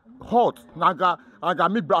hot naga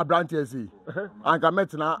me brand here see anga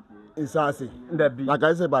metna insase like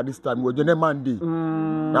I say by this time we jene Monday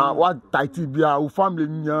na what tight bia o family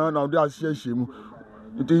nya na o dey share mu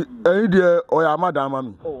nti any dey o ya madam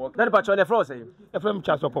mami na the patch on the floor say e frame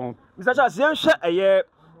cha sopon Mr. Charles yan hye eye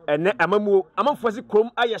ene amamu amanfo si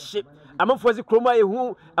chrome aye hye amanfo si chrome aye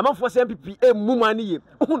hu amanfo si MPP emu ma ne ye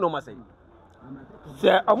hu no ma say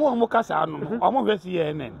se omo kasa no omo hwe si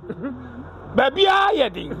ye nen ba bia ye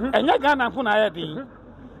din enya Ghana nko na ye din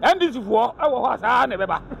NDC for ho asa na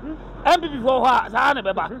beba MPP for ho asa na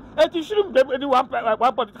beba eti shirim be ni one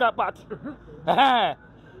political party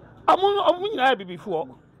omo nyina be before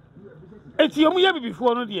eti omo ye be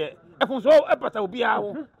before no de e fun so e pata obi a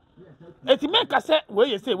ho eti make say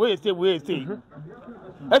we say eti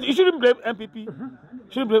shirim blame MPP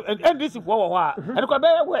shirim blame NDC for ho a e ko be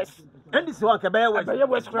west NDC wan ka be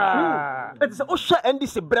west kra eti say o hye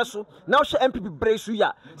NDC breso na o hye MPP breso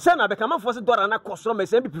ya say na be ka manfo se dollar na kosoro me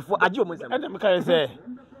say MPP for aje o mo nsem and me ka say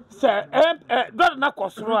dollar na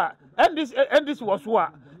kosoro a NDC was wa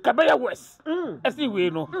ka be west esi we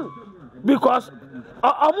no because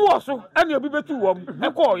amu also any obi betu wom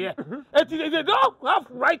e ko ye they don't have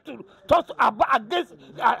right to talk against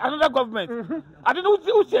another government I don't know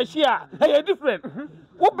who say share hey different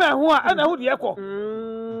wo ben ho a na hu de ko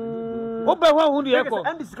wo ben ho hu de ko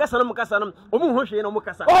NDC kasa no omu ho hwe no mo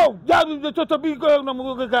kasa oh ja to be go no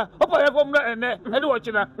mo kaka opa ye ko na ene wo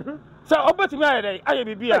china so obetimi aye aye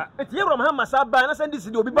bibia eti ye rom ha masa ba na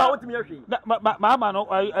NDC de obi ba wotimi ahwe ma no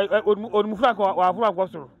onu franco wa franco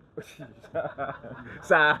soro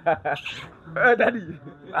sa daddy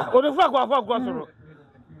onu franco wa franco soro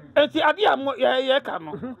eti ade am ye ka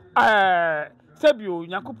no sebio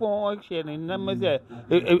Yakupon hye ne nam se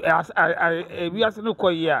we ase no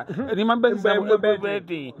koyi a ni man be say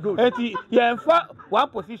eti ye fa one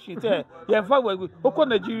position say ye fa we okọ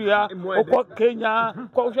Nigeria okọ Kenya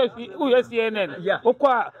ko hye CNN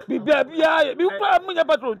okọ bibia bia bi kwa munya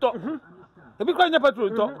patrol to ebi kwa nya patrol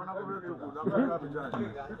to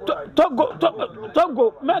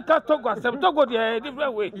Togo make Togo accept Togo the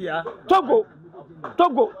different way Togo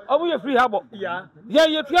omu ye free habo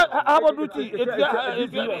ye free habo duty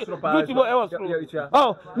duty mo e was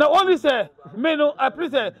oh now only say me no I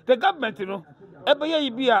please the government no ebe ye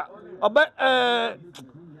bia oba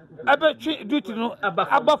ebe duty no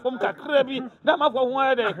aba from kakra bi na ma for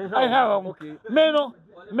ho de I have me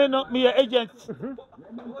no me agent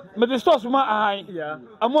me the source ma ahai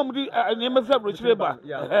amom di ne me fra brochire ba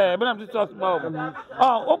me na me source ma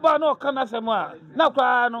oba no kana sema na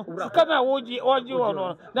kwa no sika na woji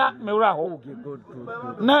wono na me wura ho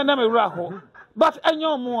na me wura ho but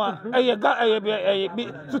enyo mu a bi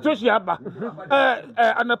situation aba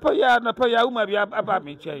anapa ya uma bi aba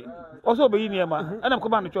me chei oso be yi ne ma ana ko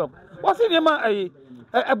ba no chop wasi ne ma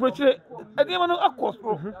abrochire ade ma no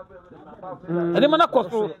akosro ade ma na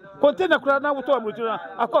akosro container kura na wuto abrochire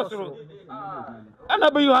akosro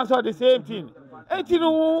ana be you answer the same thing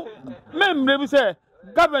no memre bi say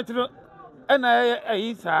government no ana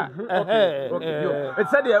ayisa it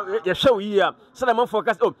said ye show here so the man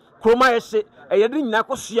focus kroma ye se ye de nyina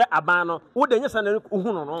kosua aban no wo de nyesa na hu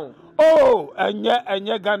no oh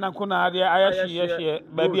enye Ghana ko na ade ayahye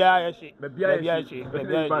baby ayahye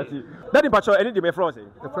daddy pacho any de me froze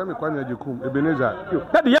e fra me kwanya jekum Ebenezer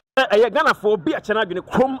daddy ye Ghana for bi a chana dwene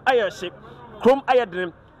krom ayahye krom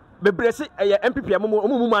ayedren bebrese ye MPP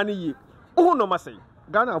amumu ma ne yi hu no masai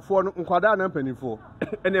Ghana for no nkwada na mpanifo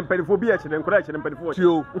ene mpanifo bi a chene nkwada a chene mpanifo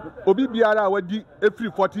tio obi biara wadi every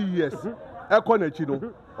 40 years eko na chi no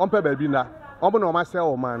ompe ba bi na omo na o ma sell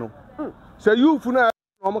o man no say you fu na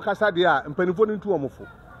omo kasa de a mpanifo ni ntu omofo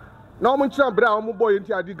na omo nchira bra omo boy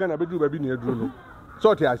nti adi Ghana bedu ba bi na eduru no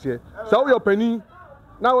so te ase so we opani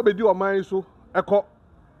na we bedi o man so eko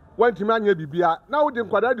wanti ma anya bibia na wo de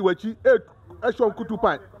nkwada de wachi e shon kutu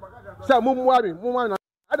pan say mumwari na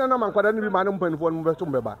ada na man kwada ni bi ma no mpanifo no beto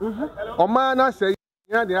mbeba o man na say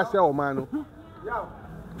ya de ase o man no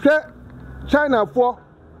China for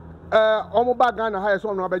omo ba Ghana ha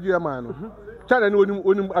so no abeji man no China ni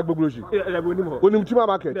onim agbogloji onim tima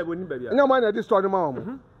market nya man na this store ma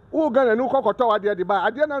omo wo Ghana ni kokoto wa de ba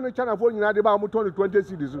ade na no China for nyina de ba mo 20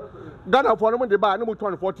 cedis Ghana for no de ba no mo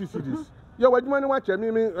 40 cedis ye wadwuma ni wa che mi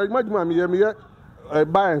adwuma mi ye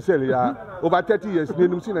buy and sell ya over 30 years ni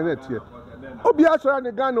num si na net here obi asora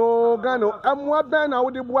ni Ghana amwa ben na wo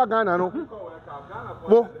de bua Ghana no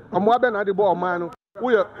wo amwa ben na de bua oman no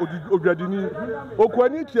wo ye odwadini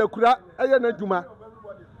okwani tiakura eye na dwuma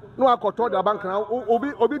no akoto da bank na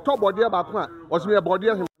obi to bode ba ko a osime bode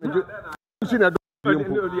he si na do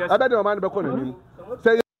abede oman be ko na nim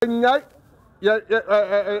say nyai ya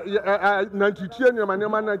nantitie ni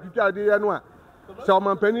manema nantitie ade ya no a say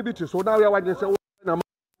oman pani bi ti so na we waje say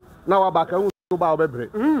na wa ba ka hu ba obebre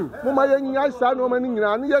mo ma ye nyai sa no mani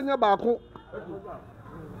nyina na ye nya ba ko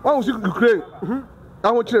won si Ukraine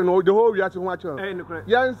ahụ chere no the whole reaction wa chere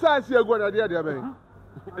ya nsa si ego na dia ben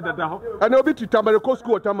ana obi titamale ko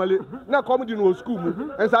school tamale na come di no school mu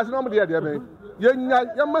nsa si no mo dia ben ye nya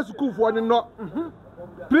ya ma school fo ni no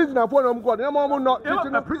prisoner fo no mo go na mo no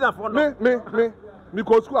prisoner fo no me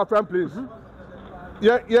ko school afran place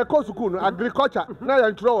ye ko school no agriculture na ya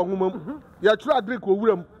ntro wo nwuma mu ya tro agri ko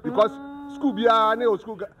wuram because school bia na o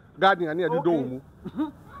school garden na ya do mu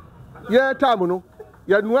ye time no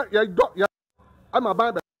ya no ya do I'm a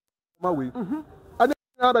bad my way. I didn't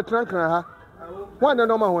have a trunk. One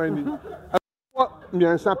no more wendy. Me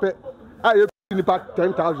and Sape, I have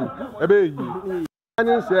 10,000 a baby. I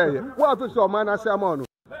didn't say, what if so man I say, I'm on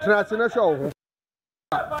transnational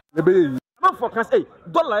the baby. I'm for class A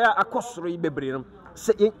dollar across 3 baby.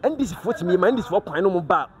 Saying, and this foot me, man, this for pine on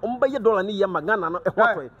bar. Buy a dollar near Magana.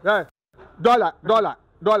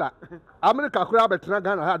 Dollar. America could have a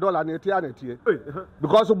Ghana $1 in eternity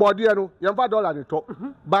because of body no $5 in top,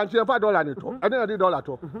 bank $5 in top, and then $1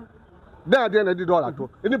 top. Then again $1 top.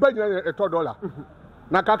 Independent $1.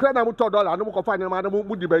 Na kakra na $1 no ko fa na ma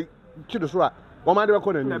mu dibe chido so a o ma de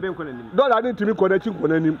ko na ni dollar ni timi ko na chi ko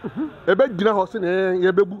na ni e be gina ho se na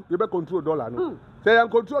ye bebu ye be control dollar no say yan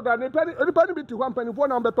control dollar ni penny bi ti ho penny fo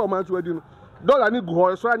na be to man so adi no dollar ni gu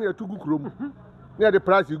ho so na etugu krom na the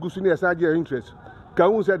price gu so na e sa get interest ka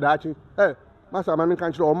won say daachi masa man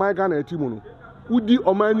kan chiro o man Ghana atimu no udi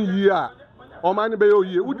o man ni yi a o man be yo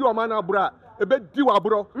yi udi o man na bra e be di wa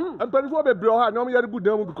bro empani fo be bro ha na o yare bu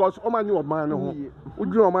dan mu because o man ni o man no ho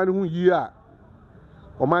udi o man hu yi a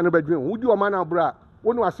o man be dwen udi o man na bra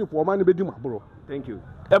wonu asefo o man be di ma bro. Thank you.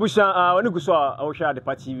 Ebusha woni guso a wo hwa the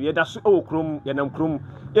party we da so o krom ye nam krom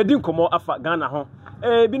ye di nkomo afa Ghana ho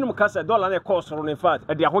binum kasa dollar na cost ro in fact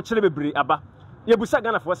e de aho kire bebre aba ye busa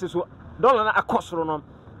Ghana fo se so dollar na akosoro no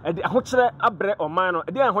e de aho kire abre o man no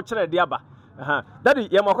e de aho kire de aba daddy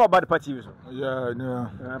ye mako ba the party so yeah no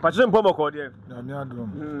party mpo mako de na mi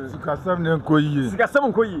adom sikasam ne nko yi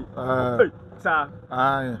sa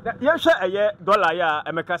ye hwe eye dollar ya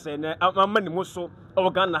emeka se ne amani mu so o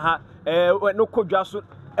Ghana ha no kodwa so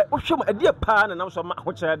o hwem e de pa na nam so ma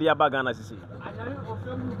aho kire de aba Ghana sisi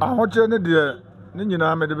aho kire ne de ne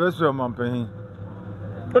nyina me de be so mampan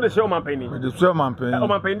o de show mampan ni me de so mampan o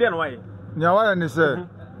mampan de no why nya why ni say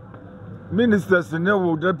ministers ne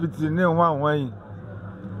wo deputy ne wan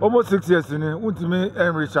almost 6 years ni untimi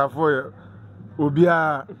enrich afo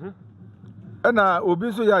obia na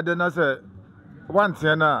obi so ya de na say one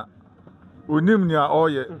thing na onim nia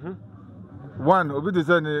oye one obi de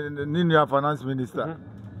say ni new finance minister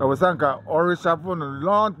I was sanka orishafo no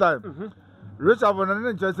long time richafo na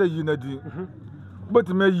ne nche say yinadi but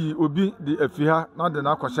me yi obi de afiha na de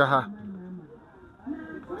na kwahye ha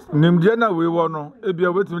nimdie na we wo no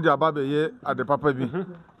ebia wetimi de ababe ye ade papa bi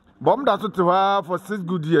bom da so te ha for 6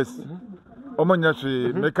 good years omonya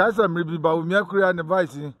hwe me kai say mri bi ba o miakura ne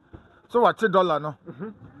vice so wa che dollar no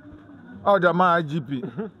all the ma IGP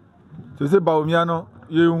so say ba o mia no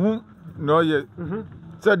ye hu no ye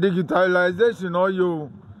say digitalization no you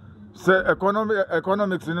say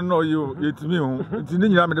economics no you yetimi hu ntini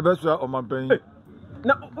nyina me de be so o mampan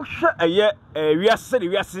na o hwe eye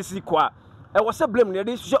wiase si kwa e wo se blame ne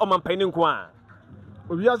de hwe o mampan ni nko a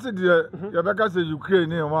wiase de ye be ka say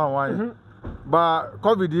Ukraine ni wan ba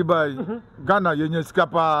covid by Ghana yenye ska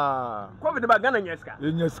pa covid ba Ghana nyeska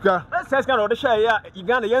yenye ska ska no de hwe ya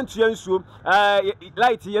Ghana yentua nsuo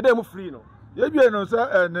light ye dem free no ye bie no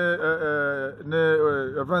say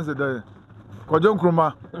ne France de Kojo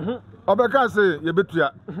Nkrumah obeka say ye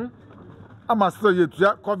betua ama still ye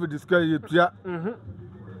tua covid ska ye tua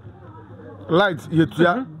light ye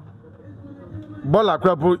tua bola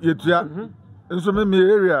kwapo ye tua nso me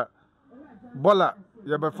area bola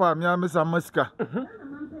ye be fa me amesa maska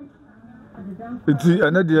Iti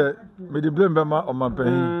ene de me de blame be ma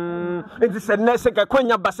omanpan. Enti se ne se ka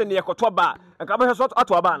kwanya base ne yekoto ba. Nka be so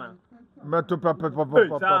ato ba na. Meto papa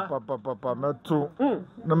meto.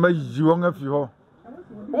 Na mayi won afi ho.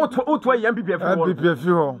 Oto ya MPP afi ho. MPP afi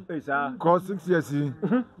ho. Sa. Cause 6 years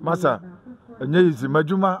masa. Enye izi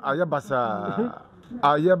majuma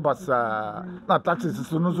ayabasa na taxes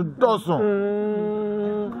so no so dosun.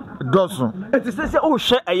 Enti se o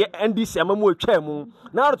hwe eye NDC amamu atwa mu.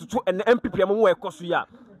 Na arototo ene MPP amamu ekoso ya.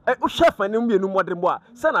 O hwe fa ne mienu modere mo a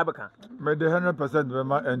se na beka. Me de 100% be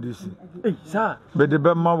ma NDC. Sa. Me de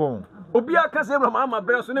be ma won. Obi aka se mama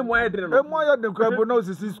bre so ne mo ayedre no. E mo ayedre kwa bo na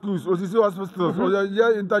osisi schools, osisi hospitals, or ya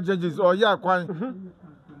interchanges, or ya kwan.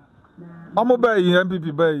 Amo ba yi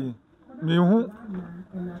MPP ba yi. Mi hu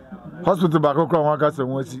hospital ba ko kwa aka se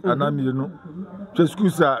won si ana mienu. Che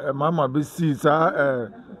schools a mama be si sa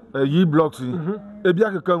yi blocks e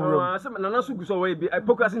bia ka nwura. Se na na so gu so we bi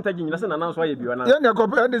hypocrisy interchange na se na na so aye bi wana. Ya na ko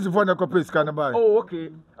NDC for na ko pay scan ba. Oh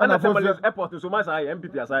okay. Ana family airport so ma say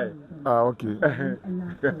MPP asai. Ah okay.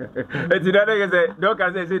 Eti da dey say don't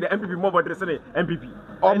can say the MPP more but say MPP.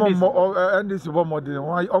 NDC for more than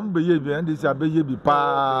why be ye bi NDC abeye bi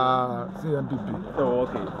pa say MPP. Oh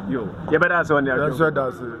okay. Yo. You better say on there. That's what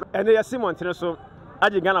that's. And ya Simon tene so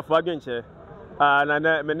aje Ghana for adwenche.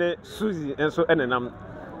 Na me ne Suzy enso enenam.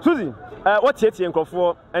 Suzy, what tie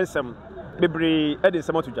nkrofo ensem bebre e de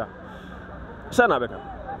nsem atodwa. Sana beka.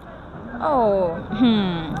 Oh,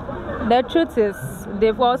 the truth is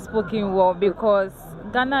they've all spoken well because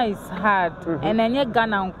Ghana is hard and enye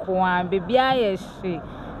Ghana nkoa bebia ye hwe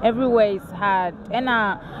everywhere is hard and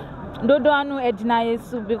dodo anu ejina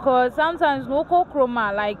yesu because sometimes no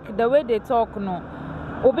kokroma like the way they talk no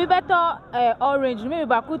obi better orange maybe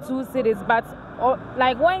baku 2 cities but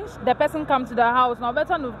like when the person comes to the house no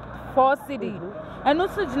better no 4 city and no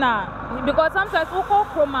sujina because sometimes oko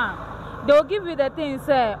kroma they'll give you the thing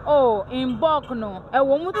say oh in bulk no e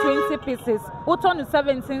wo mu 20 pieces uto no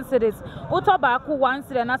 17 cities uto baku 1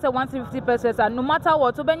 city and I say 150 pesos and no matter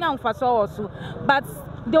what obenya mfaso also but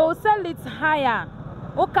they will sell it higher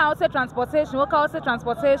okay also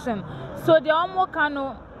transportation so they almost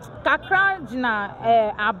cano kakra jina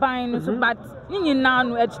aban so but nyina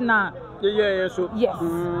no ejina so yes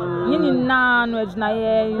nyina no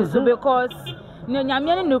ejina so because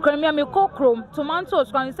nyamia no kramia me kokrom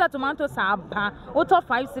tomatoes kan say tomatoes aba auto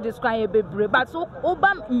 5 cities kan bebre but so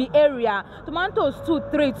oba me area tomatoes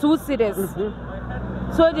 2 cities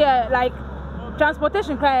so they like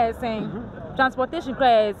transportation cry saying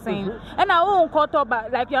and I won't cut up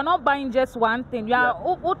like you're not buying just one thing you are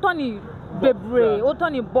utoni bebre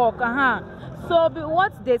utoni bulk so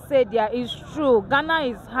what they say there is true. Ghana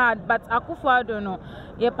is hard but Akufo-Addo no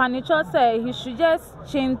Panicho say he should just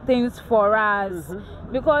change things for us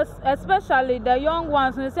because especially the young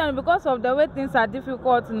ones because of the way things are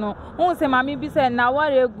difficult no who say mami be say na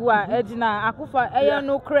ware gua ejina Akufo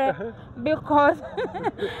no kre because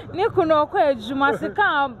ni kuno ko ejuma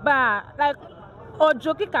sika ba like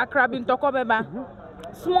ojoki kakra bi ntoko beba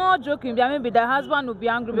small joking maybe the husband will be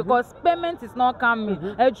angry because payment is not coming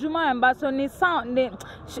ejuma embassy ni sound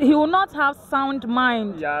he will not have sound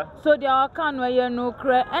mind so they are can where no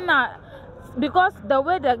cre and because the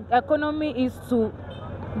way the economy is to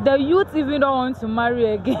the youth even don't want to marry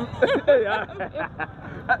again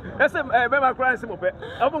that's a crying simple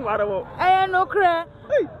no cre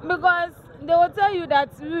because they will tell you that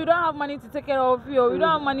we don't have money to take care of you, we don't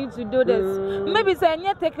have money to do this. Maybe say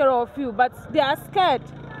they take care of you, but they are scared.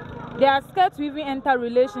 They are scared to even enter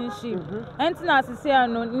relationship. And as I say,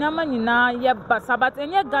 no, nyama ye basa, but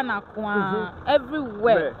enye Ghana kwa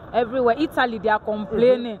everywhere. Italy they are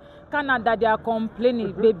complaining, Canada they are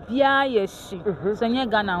complaining. Bebia yeshi, so enye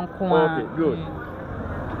Ghana kwa. Okay, good.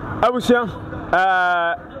 Abusia,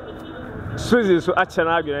 Suzy so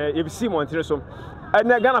achana agene, you see Montreal so. And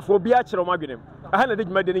Ghana for be actually maginem. I had a big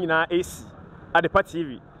maddening in AC at the party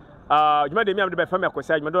TV. You made me have the family because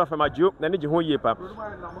I don't have my joke, and the whole year. Come,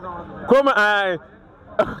 I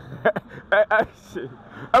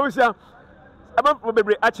was about to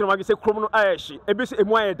be actually mag say criminal Irish, a bit a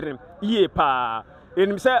more dream, ye pa.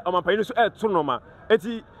 In say, on my penus at Sonoma.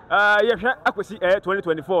 Eti, I could see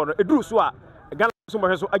 2024, a drew swap. Ghana so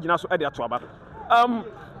much so aginaso at the Atwaba.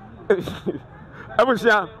 I was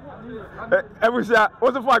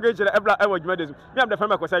what's the fuck against the ever medicine? Me have the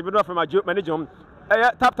family because I don't from my job manager.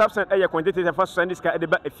 Tap send a quantitative first send this guy at the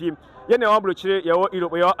back a film. Yen obro chire your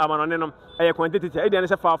Europe your amanonem a quantitative. I didn't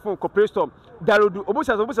say for phone corporate store. Darudu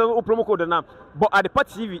obusa promo code na. But at the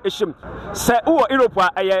party TV issue. Say oh Europe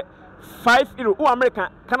 €5 o America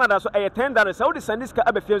Canada so $10 so the send this ka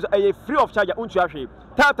abefie so free of charge unto ahwe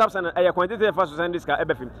tap and quantity for send this ka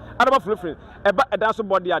abefie adaba free eba eda so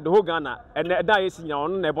body the whole Ghana and eda yesi nya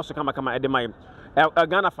ono na ebo so kama ede mai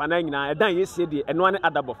Ghana fana nyina eda yesi de eno ane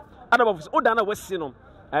adabo o da na wasi no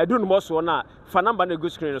do no so na fa number na go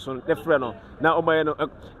screen so the friend no na omaye no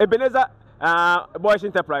Ebenezer Boys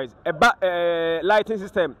Enterprise eba lighting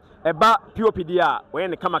system eba POPD a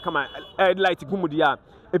when kama light gumudi a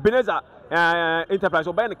Ebenezer Enterprise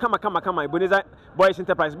obey kama Ebenezer Boys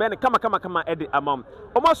Enterprise ben kama edi amam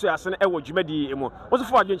omoso yase e wo dwumadi emu wo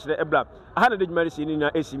fo adwen kire ebra aha na de dwumadi si ni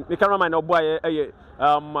na esi me cameraman na oboy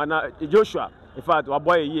na Joshua in fact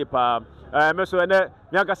oboy yie pa me so ene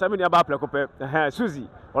me akasa me ni aba plekope Suzy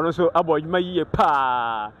ono so aboy dwuma yie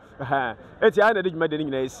pa eti aha na de dwumadi ni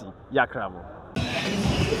na esi yakra mo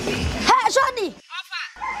Shodi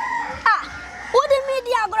who the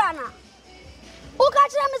media grana who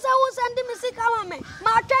catch them say who send me sick mama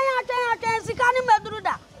ma twen sikani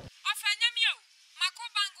medruda ofanya mi o mako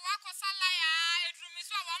bank wa ko salaya edrumi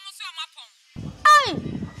so wa mo so mapon ai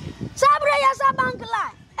sabre ya sa bank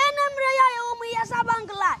line enemre ya ye o mu ya sa bank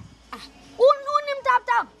line unim tap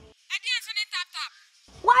edi so ni tap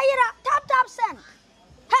wayira tap send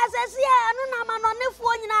has a see anu na ma no ne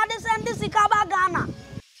fuo nyina de send sika ba Ghana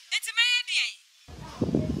eti me ye de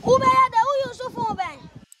ube ya de u use phone ben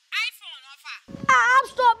iPhone offer App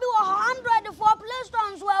Store bi wo Android for Play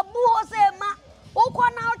Store so abu ho se ma wo ko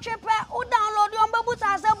na chepe wo download yo mbebu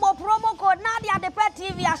sa se bo promo code na dia de pet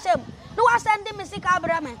TV asem no wa send me sika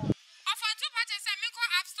bra me offer to purchase me ko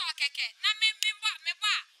App Store keke na me ba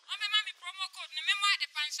o me ma me promo code ne me mo ade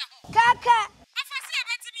pansha ho keke offer se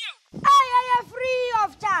abetimi o free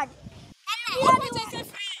of charge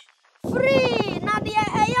free na dia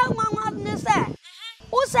eya nwanwa ne se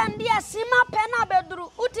usandi asima pena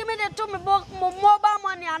bedru utimi de to me mobile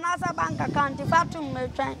money anasa bank account fatum me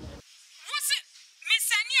twan wose me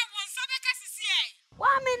sani e won sabe ka sisi e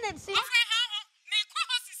 1 minute si ofe ha ho me ko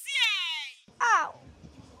ho sisi e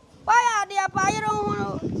why dia pa yiro hu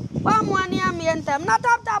wa mo ani am yentem na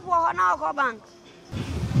tap wo ho na ko bank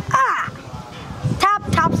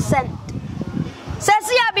tap send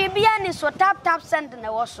sesi ya bibia ni so tap send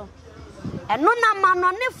na wo so eno na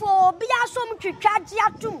manone fo obi asom twitwaje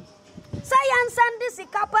atum say yan send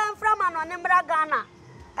sika pa enfra manone mbra Ghana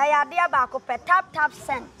ayade ba ko pe tap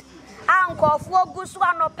send ankofo ogusu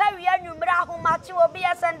anopa wi anwumra ahomati obi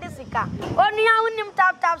send sika oni a unim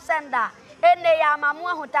tap send a ene ya mamu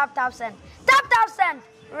ahu tap send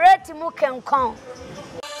rate mu kenkon